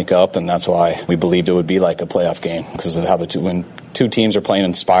ground to make up, and that's why we believed it would be like a playoff game because of how the two teams are playing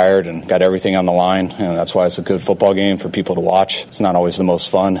inspired and got everything on the line, and that's why it's a good football game for people to watch. It's not always the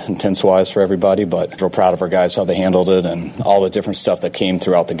most fun, intense-wise for everybody, but we're proud of our guys, how they handled it, and all the different stuff that came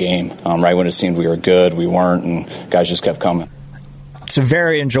throughout the game. Right when it seemed we were good, we weren't, and guys just kept coming. It's a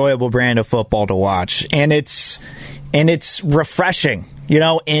very enjoyable brand of football to watch, and it's refreshing.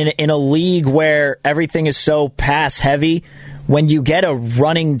 In a league where everything is so pass heavy, when you get a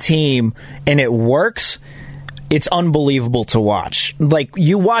running team and it works, it's unbelievable to watch. Like,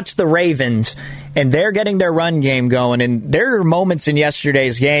 you watch the Ravens, and they're getting their run game going, and there are moments in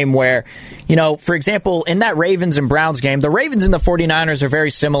yesterday's game where, for example, in that Ravens and Browns game, the Ravens and the 49ers are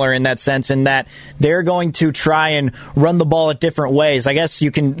very similar in that sense, in that they're going to try and run the ball at different ways. I guess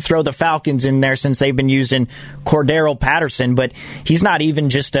you can throw the Falcons in there since they've been using Cordero Patterson, but he's not even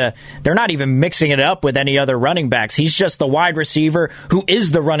they're not even mixing it up with any other running backs. He's just the wide receiver who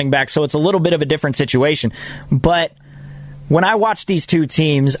is the running back, so it's a little bit of a different situation. But when I watch these two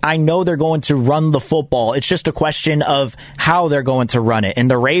teams, I know they're going to run the football. It's just a question of how they're going to run it. And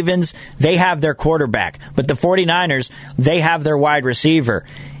the Ravens, they have their quarterback. But the 49ers, they have their wide receiver.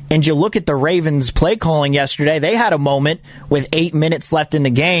 And you look at the Ravens' play calling yesterday, they had a moment with 8 minutes left in the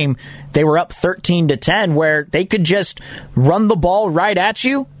game. They were up 13-10, where they could just run the ball right at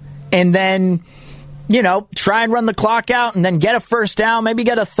you and then try and run the clock out and then get a first down, maybe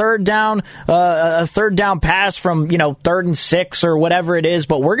get a third down pass from, 3rd and 6 or whatever it is,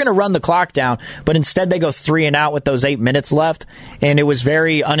 but we're going to run the clock down. But instead they go 3 and out with those 8 minutes left, and it was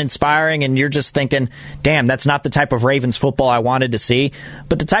very uninspiring, and you're just thinking, damn, that's not the type of Ravens football I wanted to see.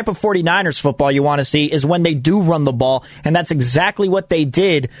 But the type of 49ers football you want to see is when they do run the ball, and that's exactly what they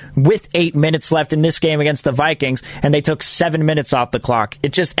did with 8 minutes left in this game against the Vikings, and they took 7 minutes off the clock.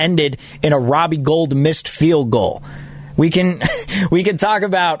 It just ended in a Robbie Gould missed field goal. We can talk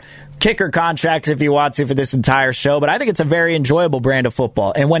about kicker contracts if you want to for this entire show, but I think it's a very enjoyable brand of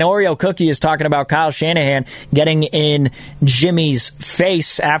football. And when Oreo Cookie is talking about Kyle Shanahan getting in Jimmy's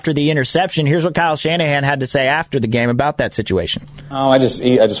face after the interception, here's what Kyle Shanahan had to say after the game about that situation. I just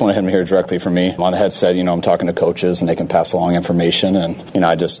wanted him to hear directly from me. On the headset, I'm talking to coaches and they can pass along information, and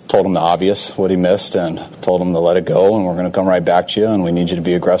I just told him the obvious, what he missed, and told him to let it go, and we're going to come right back to you, and we need you to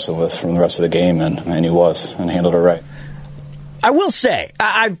be aggressive with from the rest of the game, and he was, and handled it right. I will say,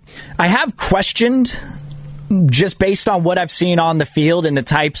 I have questioned, just based on what I've seen on the field and the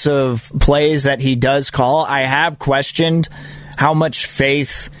types of plays that he does call, I have questioned how much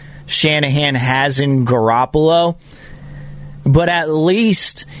faith Shanahan has in Garoppolo. But at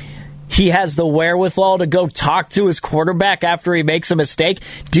least he has the wherewithal to go talk to his quarterback after he makes a mistake.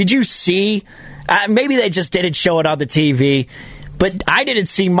 Did you see? Maybe they just didn't show it on the TV. But I didn't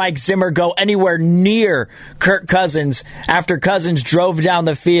see Mike Zimmer go anywhere near Kirk Cousins after Cousins drove down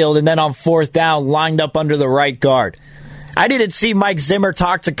the field and then on 4th down lined up under the right guard. I didn't see Mike Zimmer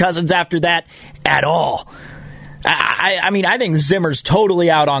talk to Cousins after that at all. I think Zimmer's totally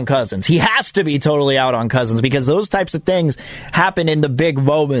out on Cousins. He has to be totally out on Cousins because those types of things happen in the big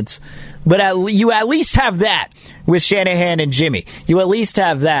moments. But you at least have that with Shanahan and Jimmy. You at least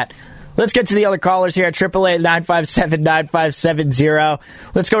have that. Let's get to the other callers here at 888-957-9570.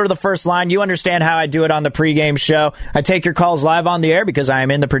 Let's go to the first line. You understand how I do it on the pregame show. I take your calls live on the air because I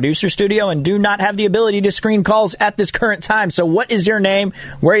am in the producer studio and do not have the ability to screen calls at this current time. So what is your name?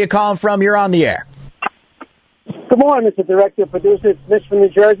 Where are you calling from? You're on the air. Good morning, Mr. Director, producer. It's Mitch from New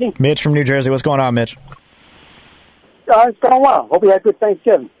Jersey. Mitch from New Jersey. What's going on, Mitch? It's going well. Hope you had a good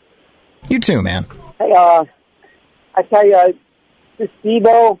Thanksgiving. You too, man. Hey, I tell you, this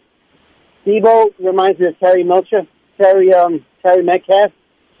Debo reminds me of Terry Metcalf. Sorry,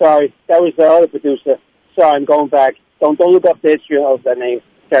 that was the other producer. Sorry, I'm going back. Don't look up the history of that name,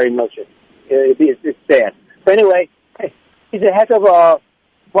 Terry Metcalf. It's sad. But anyway, he's a heck of a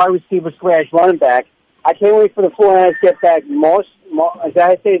wide receiver / running back. I can't wait for the 49ers to get back Moss. Is that how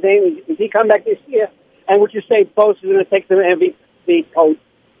I say his name? Is he come back this year? And would you say Post is going to take some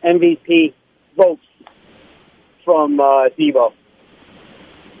MVP votes from Debo?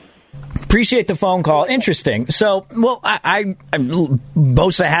 Appreciate the phone call. Interesting. So, I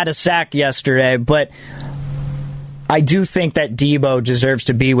Bosa had a sack yesterday, but I do think that Debo deserves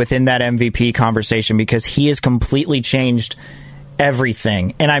to be within that MVP conversation because he has completely changed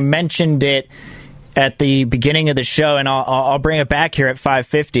everything. And I mentioned it at the beginning of the show, and I'll bring it back here at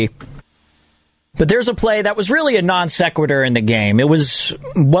 5:50. But there's a play that was really a non sequitur in the game. It was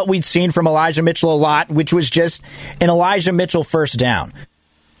what we'd seen from Elijah Mitchell a lot, which was just an Elijah Mitchell first down.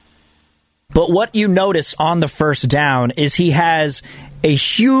 But what you notice on the first down is he has a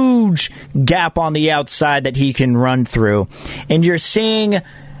huge gap on the outside that he can run through. And you're seeing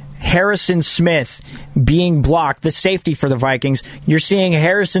Harrison Smith being blocked, the safety for the Vikings. You're seeing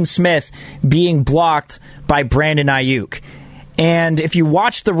Harrison Smith being blocked by Brandon Ayuk. And if you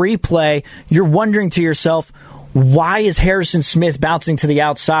watch the replay, you're wondering to yourself, why is Harrison Smith bouncing to the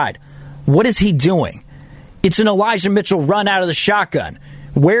outside? What is he doing? It's an Elijah Mitchell run out of the shotgun.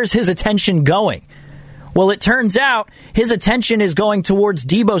 Where's his attention going? Well, it turns out his attention is going towards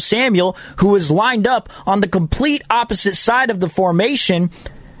Deebo Samuel, who is lined up on the complete opposite side of the formation,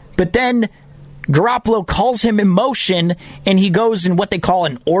 but then Garoppolo calls him in motion, and he goes in what they call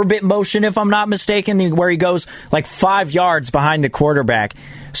an orbit motion, if I'm not mistaken, where he goes like 5 yards behind the quarterback.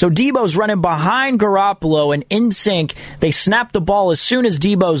 So Deebo's running behind Garoppolo, and in sync, they snap the ball as soon as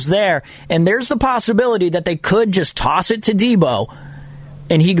Deebo's there, and there's the possibility that they could just toss it to Deebo,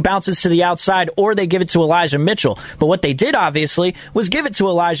 and he bounces to the outside, or they give it to Elijah Mitchell. But what they did, obviously, was give it to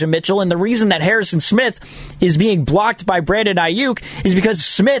Elijah Mitchell, and the reason that Harrison Smith is being blocked by Brandon Ayuk is because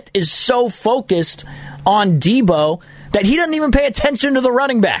Smith is so focused on Deebo that he doesn't even pay attention to the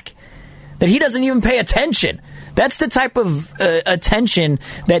running back, that he doesn't even pay attention. That's the type of attention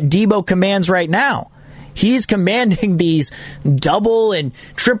that Deebo commands right now. He's commanding these double and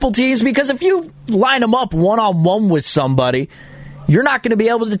triple teams because if you line him up one-on-one with somebody, you're not going to be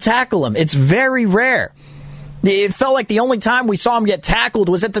able to tackle him. It's very rare. It felt like the only time we saw him get tackled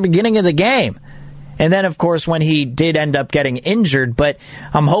was at the beginning of the game. And then, of course, when he did end up getting injured. But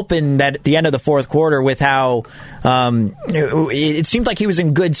I'm hoping that at the end of the fourth quarter, with how it seemed like he was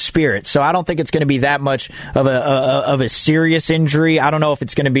in good spirits. So I don't think it's going to be that much of a serious injury. I don't know if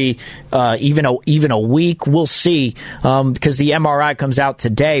it's going to be even a week. We'll see because the MRI comes out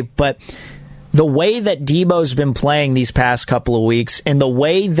today. But the way that Deebo's been playing these past couple of weeks and the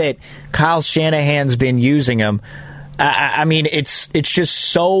way that Kyle Shanahan's been using him, I mean, it's just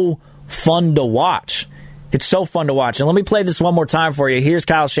so fun to watch. It's so fun to watch. And let me play this one more time for you. Here's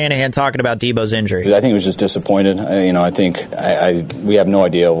Kyle Shanahan talking about Deebo's injury. I think he was just disappointed. I think we have no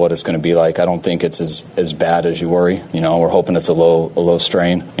idea what it's going to be like. I don't think it's as bad as you worry. We're hoping it's a low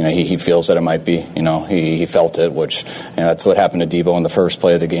strain. He feels that it might be. He felt it, which that's what happened to Deebo in the first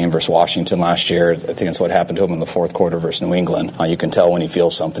play of the game versus Washington last year. I think it's what happened to him in the fourth quarter versus New England. You can tell when he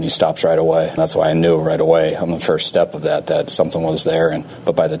feels something, he stops right away. That's why I knew right away on the first step of that something was there.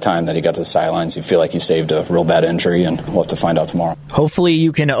 But by the time that he got to the sidelines, you feel like he saved a real bad injury, and we'll have to find out tomorrow. Hopefully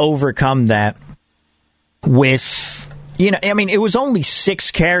you can overcome that with, it was only 6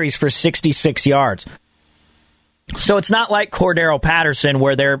 carries for 66 yards. So it's not like Cordero Patterson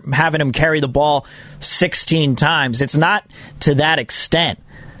where they're having him carry the ball 16 times. It's not to that extent.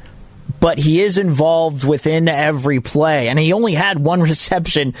 But he is involved within every play. And he only had 1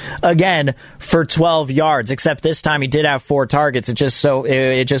 reception, again, for 12 yards, except this time he did have 4 targets. It just so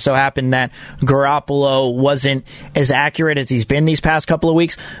happened that Garoppolo wasn't as accurate as he's been these past couple of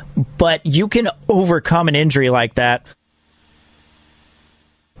weeks. But you can overcome an injury like that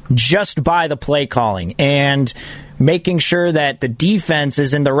just by the play calling and making sure that the defense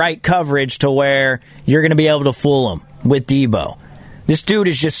is in the right coverage to where you're going to be able to fool them with Deebo. This dude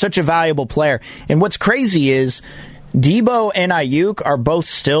is just such a valuable player. And what's crazy is Deebo and Ayuk are both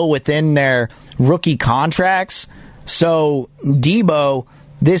still within their rookie contracts. So Deebo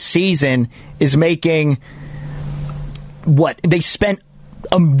this season is making they spent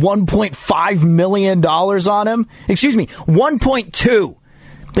 $1.5 million on him. Excuse me, 1.2.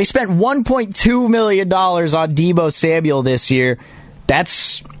 They spent $1.2 million on Deebo Samuel this year.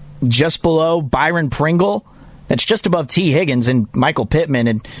 That's just below Byron Pringle. That's just above T. Higgins and Michael Pittman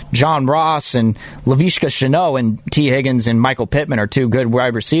and John Ross and Laviska Shenault, and T. Higgins and Michael Pittman are 2 good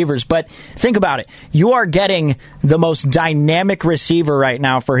wide receivers. But think about it. You are getting the most dynamic receiver right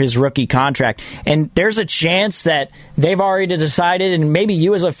now for his rookie contract. And there's a chance that they've already decided, and maybe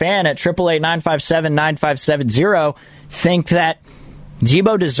you as a fan at 888-957-9570 think that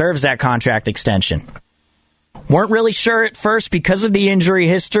Deebo deserves that contract extension. Weren't really sure at first because of the injury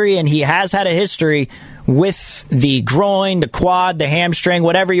history, and he has had a history with the groin, the quad, the hamstring,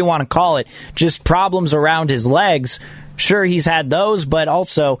 whatever you want to call it, just problems around his legs. Sure, he's had those, but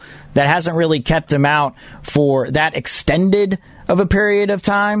also that hasn't really kept him out for that extended of a period of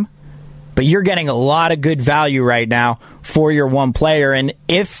time. But you're getting a lot of good value right now for your one player. And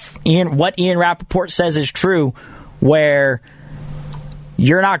if what Ian Rappaport says is true, where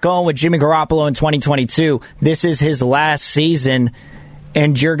you're not going with Jimmy Garoppolo in 2022, this is his last season,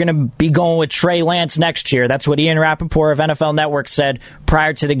 and you're going to be going with Trey Lance next year. That's what Ian Rappaport of NFL Network said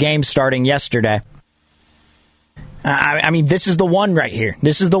prior to the game starting yesterday. I mean, this is the one right here.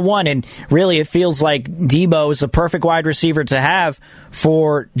 This is the one, and really it feels like Deebo is the perfect wide receiver to have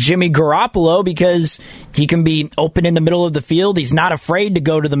for Jimmy Garoppolo because he can be open in the middle of the field. He's not afraid to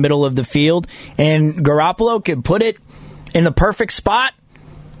go to the middle of the field, and Garoppolo can put it in the perfect spot.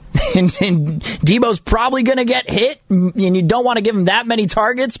 And Deebo's probably going to get hit, and you don't want to give him that many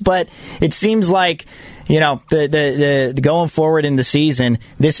targets, but it seems like the going forward in the season,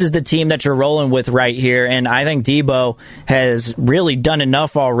 this is the team that you're rolling with right here. And I think Debo has really done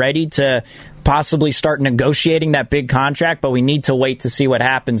enough already to possibly start negotiating that big contract, but we need to wait to see what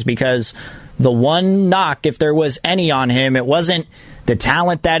happens, because the one knock, if there was any on him, it wasn't the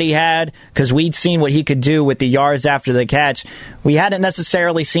talent that he had, because we'd seen what he could do with the yards after the catch. We hadn't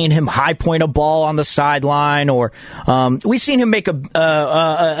necessarily seen him high point a ball on the sideline, or we've seen him make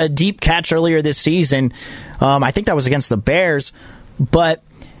a deep catch earlier this season. I think that was against the Bears, but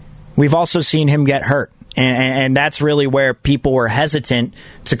we've also seen him get hurt. And that's really where people were hesitant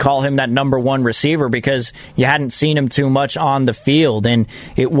to call him that number one receiver, because you hadn't seen him too much on the field, and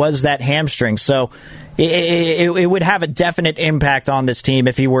it was that hamstring. So it would have a definite impact on this team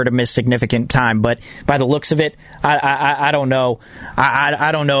if he were to miss significant time. But by the looks of it, I don't know.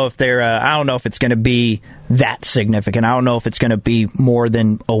 I don't know if I don't know if it's going to be that significant. I don't know if it's going to be more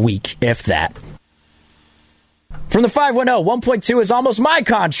than a week, if that. From the 510, 1.2 is almost my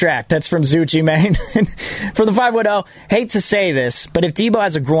contract. That's from Zucci, man. From the 510, hate to say this, but if Debo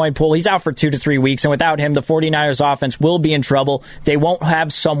has a groin pull, he's out for 2 to 3 weeks, and without him, the 49ers offense will be in trouble. They won't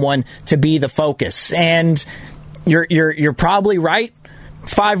have someone to be the focus. And you're probably right,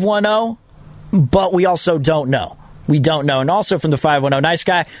 510, but we also don't know. We don't know. And also from the 510, nice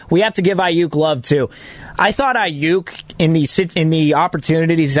guy, we have to give Ayuk love too. I thought Ayuk, in the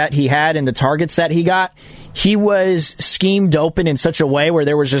opportunities that he had and the targets that he got, he was schemed open in such a way where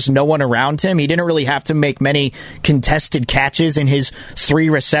there was just no one around him. He didn't really have to make many contested catches in his 3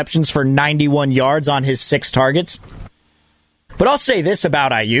 receptions for 91 yards on his 6 targets. But I'll say this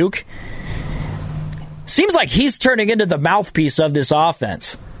about Ayuk. Seems like he's turning into the mouthpiece of this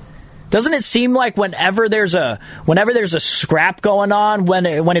offense. Doesn't it seem like whenever there's a scrap going on,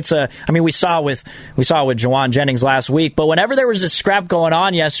 we saw it with Jawan Jennings last week, but whenever there was a scrap going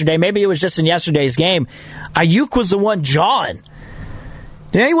on yesterday, maybe it was just in yesterday's game, Ayuk was the one jawing.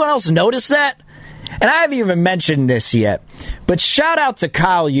 Did anyone else notice that? And I haven't even mentioned this yet, but shout out to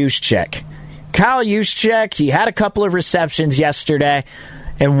Kyle Juszczyk. Kyle Juszczyk, he had a couple of receptions yesterday,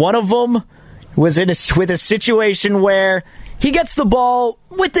 and one of them was with a situation where he gets the ball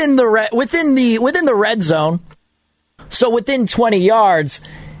within the red zone, so within 20 yards,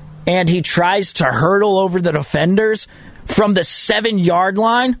 and he tries to hurdle over the defenders from the 7-yard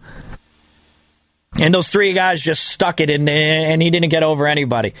line, and those 3 guys just stuck it in there, and he didn't get over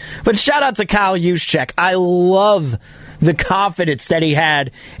anybody. But shout out to Kyle Juszczyk. I love the confidence that he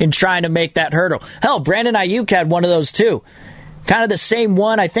had in trying to make that hurdle. Hell, Brandon Ayuk had one of those too. Kind of the same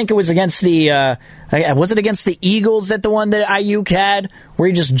one. I think it was against was it against the Eagles, that the one that Ayuk had, where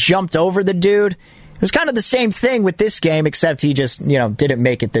he just jumped over the dude? It was kind of the same thing with this game, except he just, didn't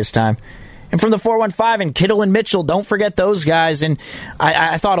make it this time. And from the 415, and Kittle and Mitchell, don't forget those guys. And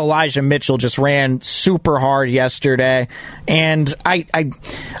I thought Elijah Mitchell just ran super hard yesterday. And I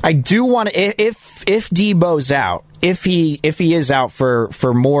do want to, if Debo's out, if he is out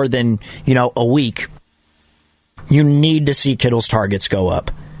for more than, a week, you need to see Kittle's targets go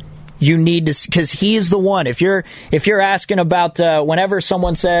up. You need to, because he's the one. If you're asking about whenever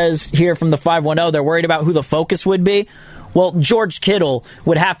someone says here from the 510, they're worried about who the focus would be. Well, George Kittle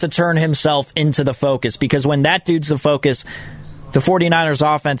would have to turn himself into the focus, because when that dude's the focus, the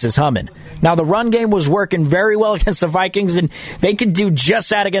 49ers offense is humming. Now, the run game was working very well against the Vikings, and they could do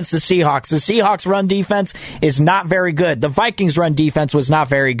just that against the Seahawks. The Seahawks' run defense is not very good. The Vikings' run defense was not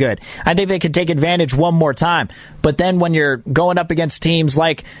very good. I think they could take advantage one more time. But then when you're going up against teams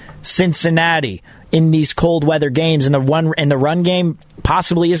like Cincinnati in these cold weather games, and the run game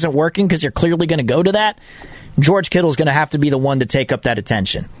possibly isn't working because you're clearly going to go to that, George Kittle's going to have to be the one to take up that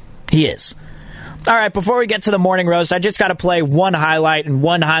attention. He is. All right, before we get to the morning roast, I just got to play one highlight, and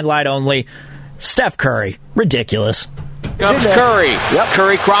one highlight only. Steph Curry. Ridiculous. Comes Curry. Yep.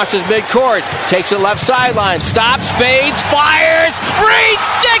 Curry crosses midcourt, takes the left sideline, stops, fades, fires.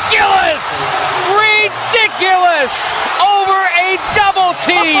 Ridiculous! Ridiculous! Over a double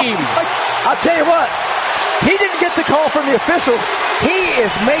team! I'll tell you what, he didn't get the call from the officials. He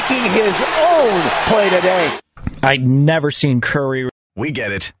is making his own play today. I'd never seen Curry. We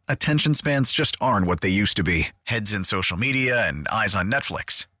get it. Attention spans just aren't what they used to be. Heads in social media and eyes on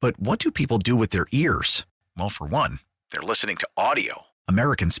Netflix. But what do people do with their ears? Well, for one, they're listening to audio.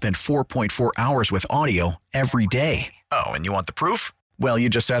 Americans spend 4.4 hours with audio every day. Oh, and you want the proof? Well, you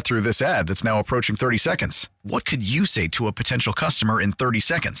just sat through this ad that's now approaching 30 seconds. What could you say to a potential customer in 30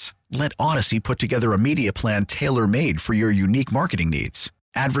 seconds? Let Odyssey put together a media plan tailor-made for your unique marketing needs.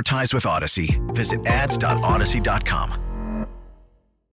 Advertise with Odyssey. Visit ads.odyssey.com.